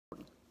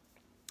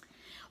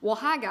Well,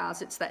 hi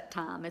guys, it's that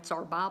time. It's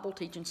our Bible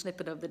teaching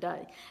snippet of the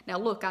day. Now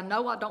look, I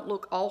know I don't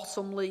look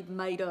awesomely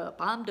made up.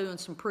 I'm doing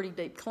some pretty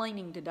deep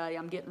cleaning today.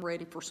 I'm getting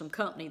ready for some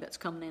company that's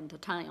coming into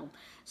town.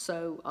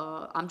 So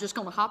I'm just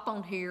going to hop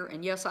on here,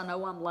 and yes, I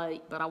know I'm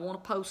late, but I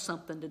want to post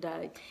something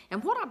today.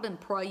 And what I've been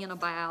praying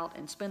about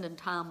and spending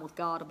time with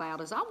God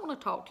about is I want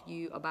to talk to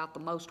you about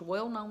the most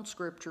well-known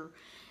scripture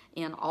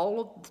in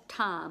all of the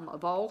time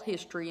of all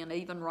history, and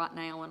even right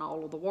now in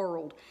all of the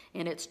world,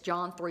 and it's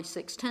John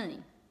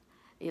 3:16.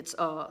 It's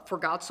for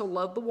God so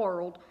loved the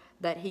world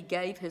that he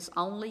gave his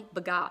only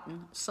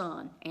begotten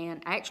son.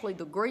 And actually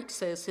the Greek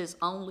says his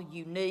only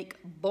unique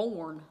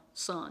born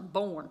son,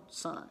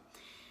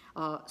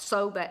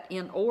 so that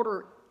in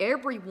order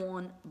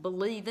everyone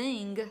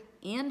believing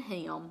in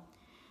him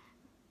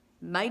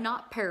may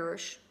not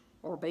perish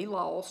or be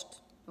lost,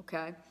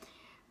 okay,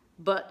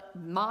 but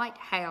might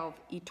have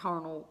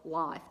eternal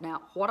life.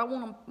 Now, what I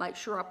want to make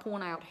sure I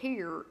point out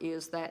here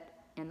is that,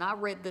 and I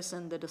read this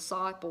in the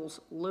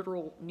disciples'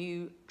 literal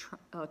New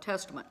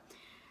Testament,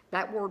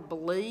 that word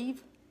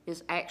believe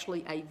is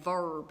actually a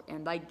verb,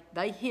 and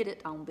they hit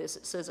it on this.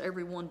 It says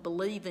everyone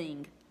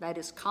believing. That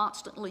is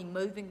constantly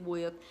moving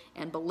with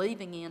and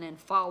believing in and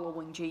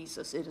following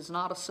Jesus. It is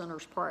not a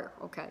sinner's prayer.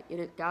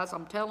 Okay, guys,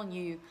 I'm telling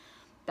you,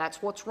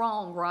 that's what's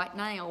wrong right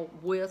now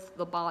with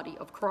the body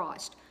of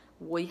Christ.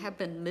 We have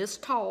been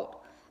mistaught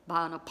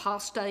by an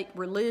apostate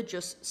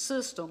religious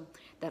system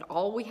that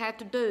all we have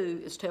to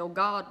do is tell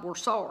God we're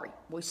sorry.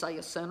 We say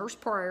a sinner's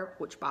prayer,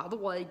 which, by the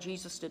way,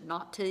 Jesus did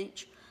not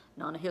teach.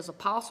 None of his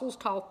apostles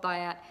taught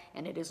that,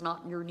 and it is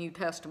not in your New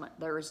Testament.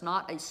 There is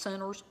not a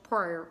sinner's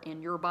prayer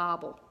in your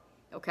Bible,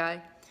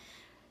 okay?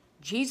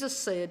 Jesus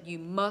said you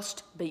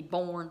must be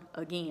born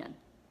again.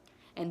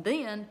 And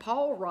then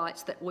Paul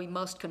writes that we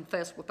must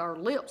confess with our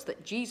lips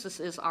that Jesus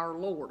is our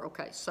Lord.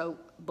 Okay, so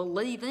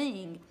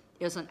believing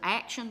is an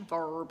action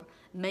verb,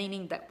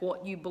 meaning that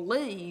what you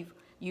believe,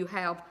 you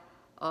have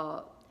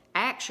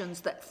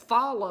actions that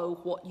follow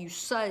what you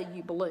say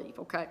you believe,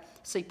 okay?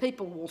 See,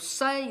 people will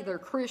say they're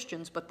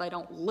Christians, but they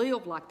don't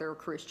live like they're a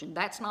Christian.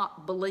 That's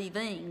not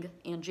believing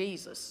in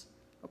Jesus,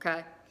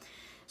 okay?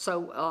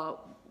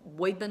 So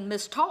we've been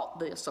mistaught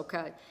this,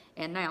 okay?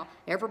 And now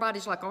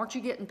everybody's like, aren't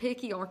you getting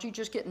picky? Aren't you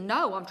just getting...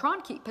 No, I'm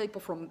trying to keep people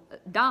from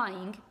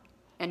dying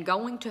and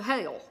going to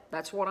hell.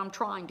 That's what I'm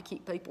trying to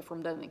keep people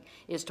from doing,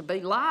 is to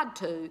be lied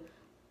to,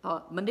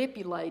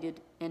 manipulated,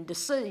 and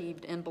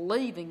deceived, and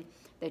believing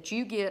that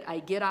you get a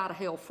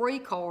get-out-of-hell-free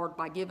card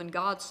by giving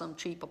God some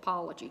cheap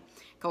apology.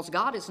 Because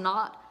God is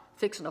not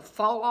fixing to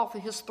fall off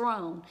of his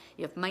throne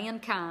if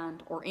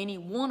mankind or any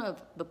one of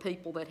the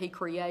people that he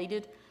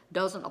created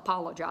doesn't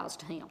apologize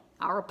to him.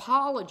 Our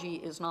apology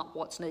is not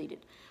what's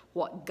needed.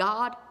 What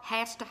God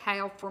has to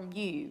have from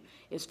you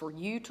is for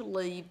you to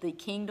leave the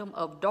kingdom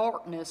of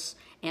darkness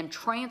and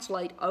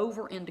translate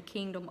over into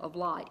kingdom of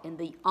light. And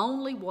the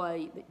only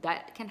way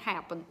that can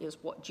happen is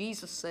what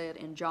Jesus said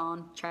in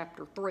John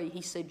chapter 3.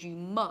 He said, you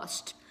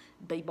must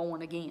be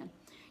born again.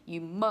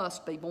 You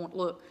must be born.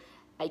 Look,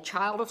 a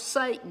child of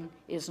Satan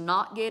is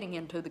not getting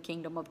into the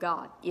kingdom of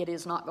God. It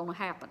is not going to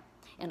happen.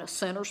 And a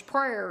sinner's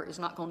prayer is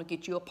not going to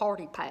get you a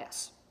party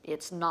pass.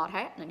 It's not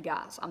happening,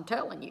 guys. I'm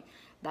telling you.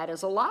 That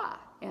is a lie.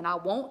 And I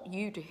want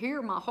you to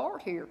hear my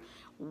heart here.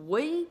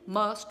 We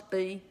must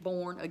be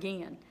born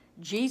again.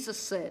 Jesus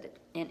said it.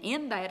 And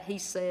in that, he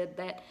said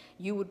that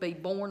you would be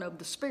born of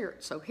the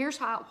Spirit. So here's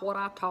what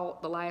I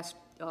taught the last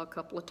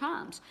couple of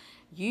times.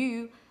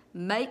 You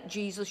make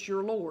Jesus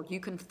your Lord. You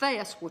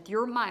confess with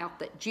your mouth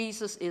that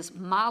Jesus is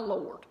my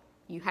Lord.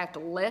 You have to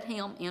let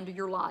him into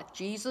your life.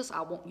 Jesus,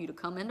 I want you to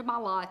come into my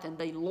life and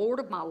be Lord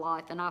of my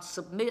life, and I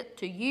submit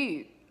to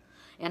you.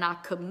 And I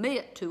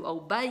commit to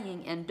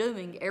obeying and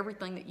doing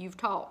everything that you've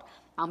taught.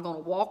 I'm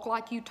going to walk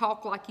like you,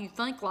 talk like you,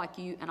 think like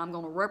you, and I'm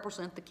going to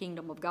represent the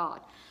kingdom of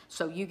God.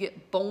 So you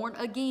get born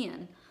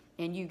again,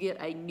 and you get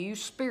a new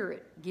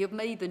spirit. Give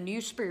me the new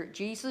spirit.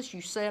 Jesus,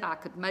 you said I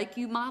could make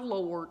you my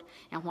Lord,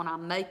 and when I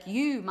make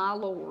you my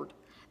Lord,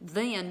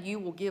 then you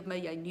will give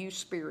me a new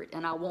spirit,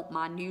 and I want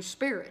my new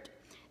spirit.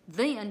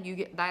 Then you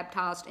get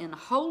baptized in the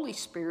Holy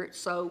Spirit,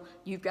 so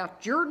you've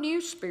got your new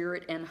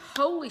spirit, and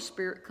Holy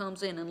Spirit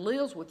comes in and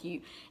lives with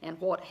you. And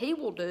what he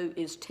will do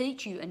is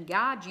teach you and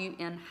guide you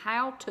in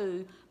how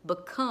to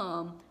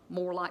become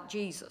more like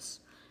Jesus.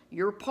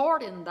 Your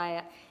part in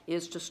that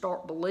is to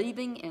start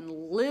believing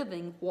and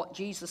living what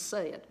Jesus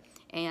said.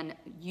 And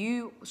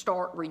you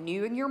start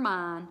renewing your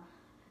mind.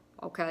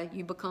 Okay,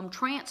 you become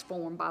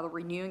transformed by the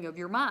renewing of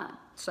your mind.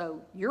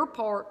 So your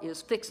part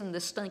is fixing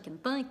this stinking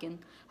thinking.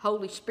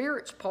 Holy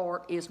Spirit's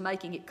part is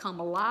making it come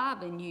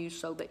alive in you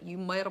so that you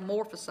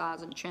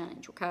metamorphosize and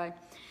change, okay?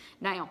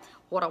 Now,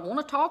 what I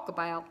want to talk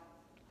about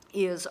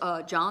is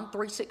John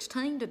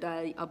 3:16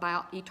 today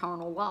about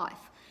eternal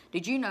life.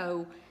 Did you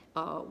know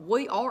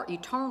we are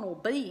eternal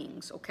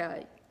beings,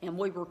 okay? And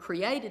we were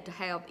created to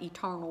have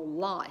eternal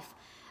life.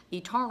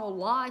 Eternal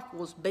life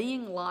was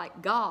being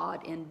like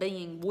God and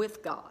being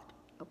with God.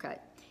 Okay,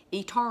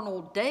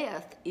 eternal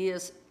death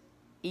is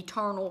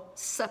eternal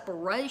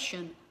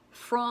separation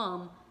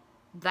from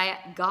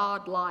that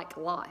God-like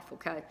life,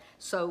 okay?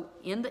 So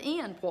in the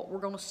end, what we're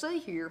going to see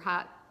here,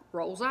 how it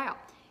rolls out,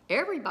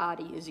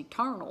 everybody is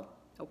eternal,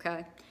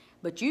 okay?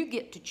 But you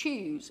get to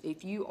choose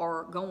if you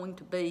are going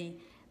to be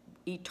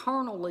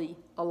eternally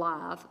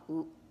alive,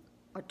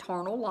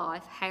 eternal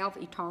life, have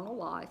eternal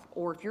life,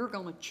 or if you're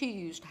going to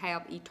choose to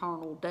have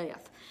eternal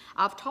death.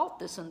 I've taught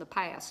this in the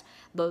past.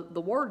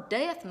 The word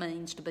death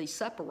means to be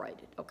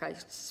separated, okay?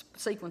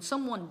 See, when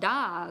someone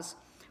dies,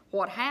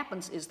 what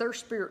happens is their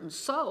spirit and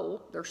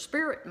soul, their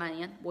spirit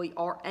man, we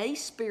are a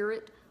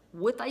spirit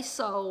with a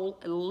soul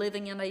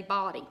living in a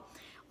body.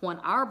 When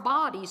our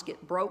bodies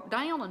get broke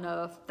down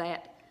enough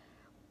that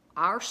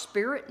our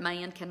spirit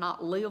man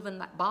cannot live in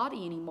that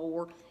body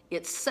anymore,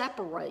 it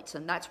separates,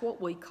 and that's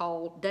what we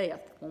call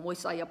death. When we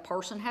say a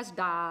person has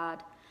died,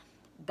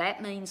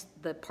 that means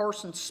the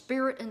person's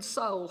spirit and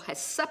soul has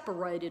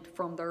separated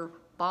from their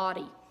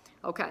body.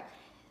 Okay,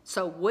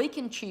 so we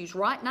can choose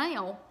right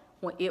now,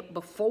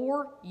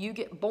 before you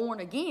get born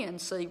again,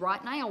 see,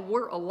 right now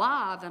we're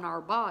alive in our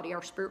body,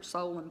 our spirit,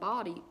 soul, and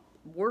body.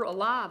 We're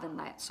alive in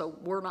that, so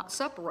we're not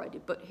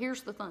separated. But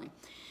here's the thing.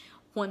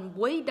 When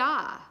we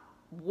die,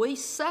 we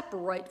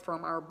separate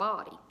from our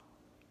body.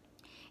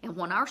 And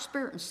when our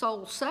spirit and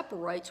soul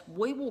separates,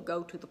 we will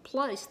go to the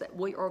place that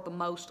we are the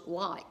most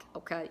like,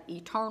 okay?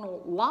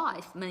 Eternal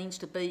life means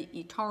to be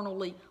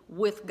eternally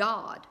with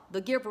God, the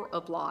giver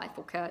of life,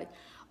 okay?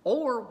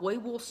 Or we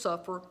will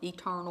suffer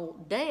eternal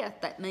death.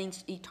 That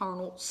means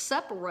eternal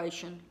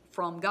separation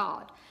from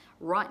God.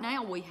 Right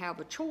now, we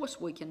have a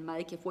choice we can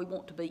make if we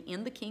want to be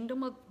in the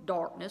kingdom of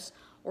darkness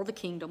or the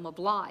kingdom of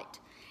light.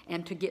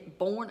 And to get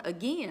born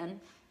again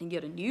and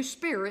get a new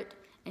spirit,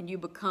 and you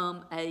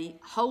become a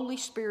Holy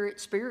Spirit,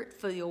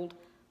 Spirit-filled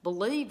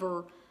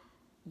believer,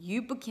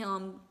 you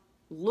become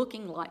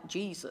looking like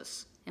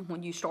Jesus. And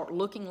when you start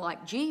looking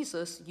like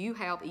Jesus, you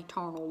have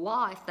eternal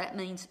life. That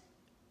means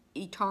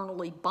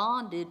eternally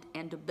bonded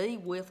and to be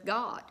with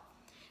God.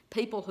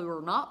 People who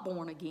are not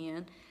born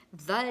again,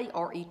 they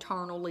are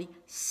eternally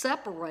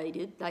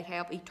separated. They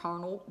have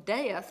eternal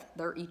death.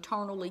 They're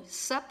eternally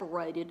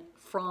separated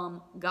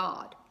from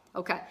God.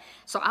 Okay,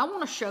 so I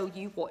want to show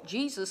you what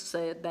Jesus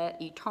said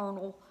that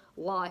eternal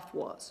life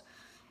was.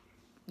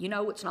 You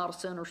know it's not a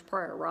sinner's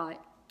prayer, right?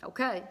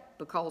 Okay,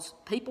 because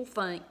people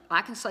think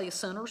I can say a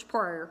sinner's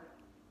prayer,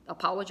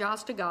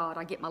 apologize to God,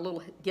 I get my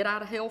little get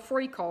out of hell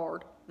free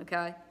card,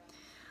 okay,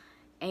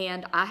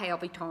 and I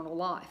have eternal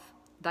life.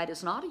 That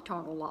is not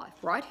eternal life.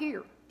 Right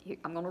here,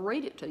 I'm going to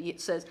read it to you. It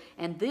says,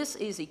 and this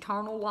is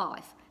eternal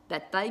life,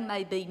 that they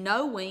may be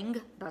knowing,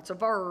 that's a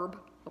verb,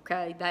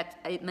 okay, that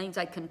it means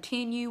a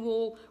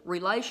continual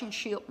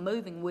relationship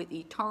moving with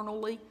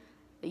eternally.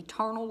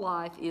 Eternal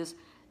life is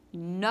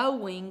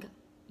knowing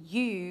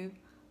you,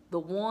 the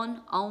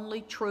one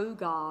only true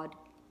God,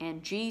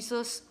 and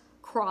Jesus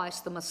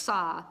Christ, the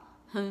Messiah,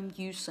 whom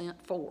you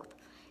sent forth.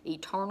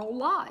 Eternal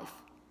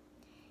life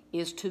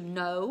is to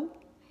know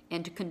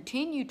and to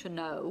continue to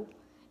know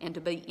and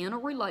to be in a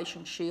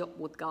relationship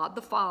with God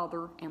the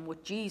Father and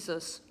with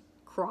Jesus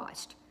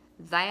Christ.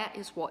 That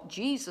is what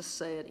Jesus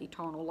said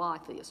eternal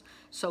life is.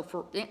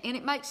 So and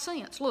it makes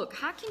sense. Look,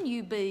 how can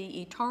you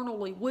be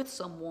eternally with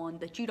someone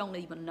that you don't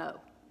even know?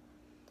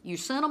 You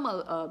sent them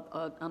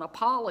an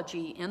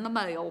apology in the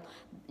mail.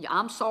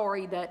 I'm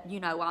sorry that,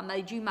 I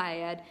made you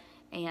mad,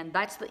 and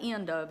that's the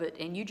end of it.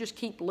 And you just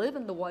keep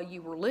living the way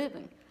you were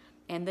living.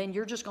 And then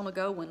you're just going to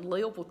go and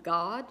live with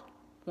God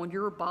when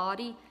your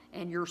body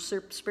and your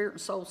spirit and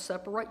soul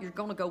separate. You're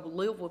going to go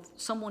live with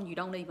someone you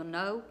don't even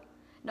know.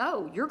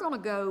 No, you're going to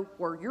go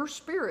where your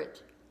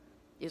spirit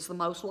is the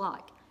most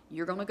like.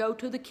 You're going to go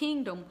to the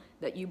kingdom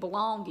that you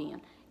belong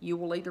in. You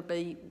will either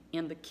be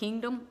in the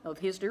kingdom of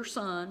His dear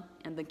Son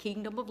and the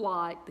kingdom of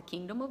light, the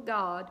kingdom of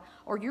God,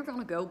 or you're going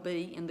to go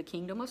be in the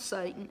kingdom of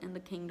Satan and the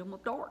kingdom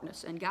of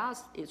darkness. And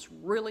guys, it's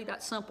really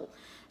that simple.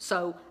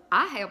 So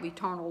I have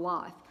eternal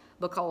life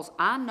because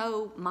I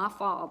know my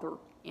Father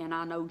and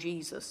I know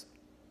Jesus.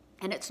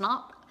 And it's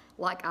not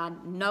like I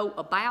know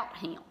about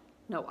Him.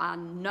 No, I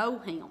know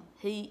Him.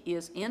 He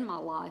is in my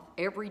life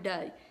every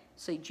day.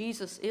 See,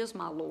 Jesus is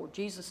my Lord.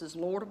 Jesus is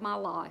Lord of my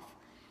life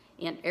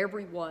in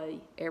every way,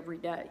 every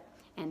day.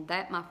 And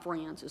that, my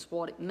friends, is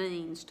what it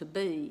means to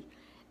be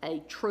a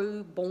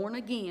true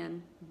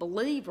born-again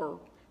believer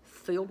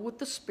filled with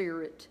the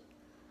Spirit,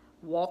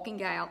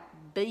 walking out,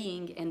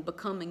 being and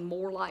becoming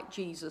more like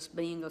Jesus,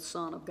 being a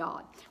son of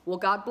God. Well,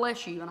 God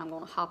bless you, and I'm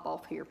going to hop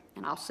off here,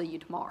 and I'll see you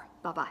tomorrow.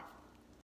 Bye-bye.